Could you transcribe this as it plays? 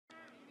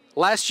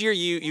Last year,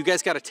 you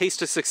guys got a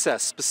taste of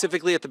success,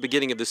 specifically at the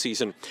beginning of the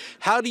season.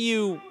 How do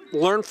you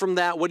learn from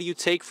that? What do you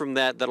take from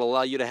that that'll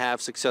allow you to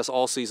have success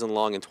all season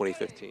long in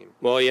 2015?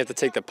 Well, you have to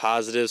take the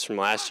positives from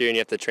last year and you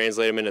have to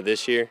translate them into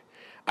this year.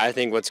 I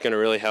think what's going to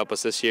really help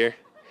us this year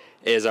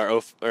is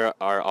our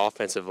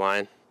offensive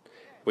line.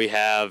 We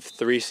have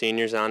 3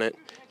 seniors on it,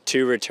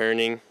 2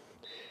 returning,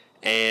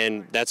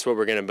 and that's what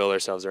we're going to build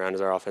ourselves around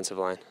is our offensive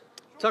line.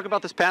 Talk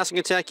about this passing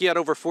attack. You had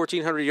over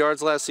 1,400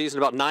 yards last season,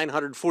 about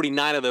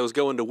 949 of those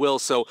going to Will.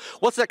 So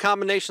what's that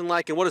combination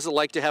like, and what is it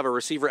like to have a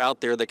receiver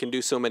out there that can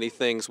do so many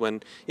things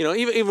when,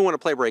 even when a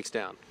play breaks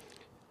down?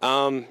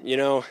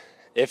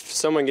 If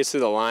someone gets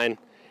through the line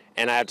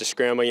and I have to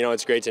scramble,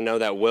 it's great to know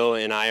that Will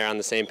and I are on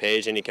the same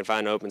page and he can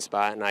find an open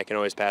spot and I can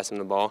always pass him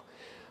the ball.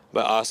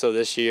 But also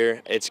this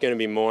year, it's going to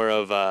be more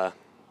of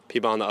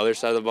people on the other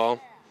side of the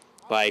ball,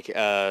 like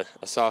a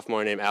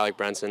sophomore named Alec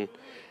Brenson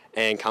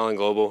and Colin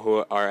Global,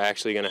 who are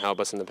actually going to help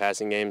us in the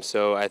passing game.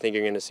 So I think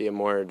you're going to see a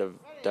more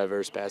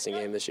diverse passing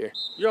game this year.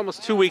 You're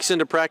almost 2 weeks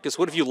into practice.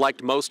 What have you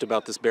liked most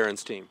about this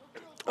Barons team?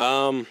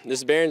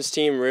 This Barons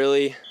team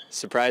really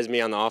surprised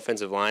me on the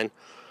offensive line.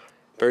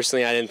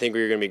 Personally, I didn't think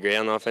we were going to be great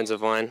on the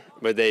offensive line,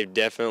 but they've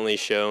definitely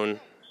shown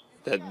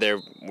that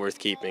they're worth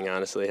keeping,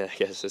 honestly. I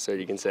guess that's what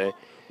you can say.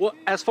 Well,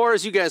 as far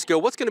as you guys go,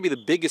 what's going to be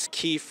the biggest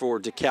key for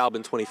DeKalb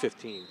in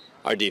 2015?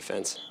 Our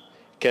defense.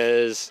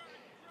 Because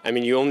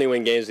you only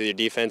win games with your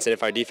defense, and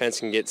if our defense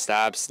can get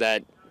stops,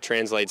 that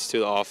translates to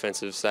the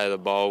offensive side of the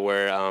ball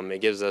where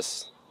it gives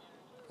us,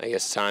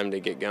 time to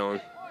get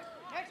going.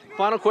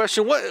 Final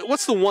question,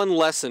 what's the one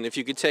lesson, if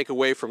you could take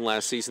away from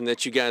last season,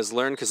 that you guys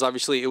learned? Because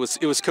obviously it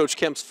was Coach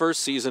Kemp's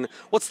first season.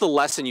 What's the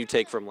lesson you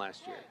take from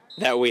last year?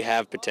 That we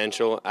have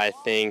potential. I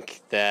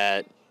think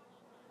that,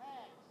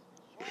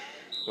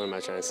 what am I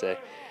trying to say?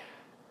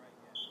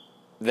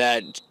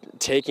 That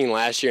taking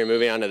last year and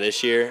moving on to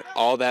this year,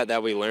 all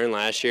that we learned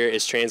last year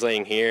is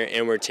translating here,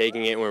 and we're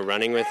taking it and we're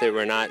running with it.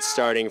 We're not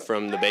starting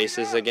from the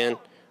basis again.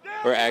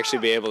 We're actually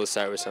be able to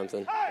start with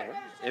something.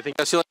 Anything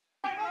else you like?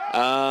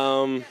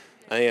 I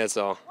think that's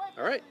all.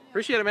 All right.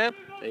 Appreciate it, man.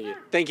 Thank you.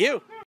 Thank you.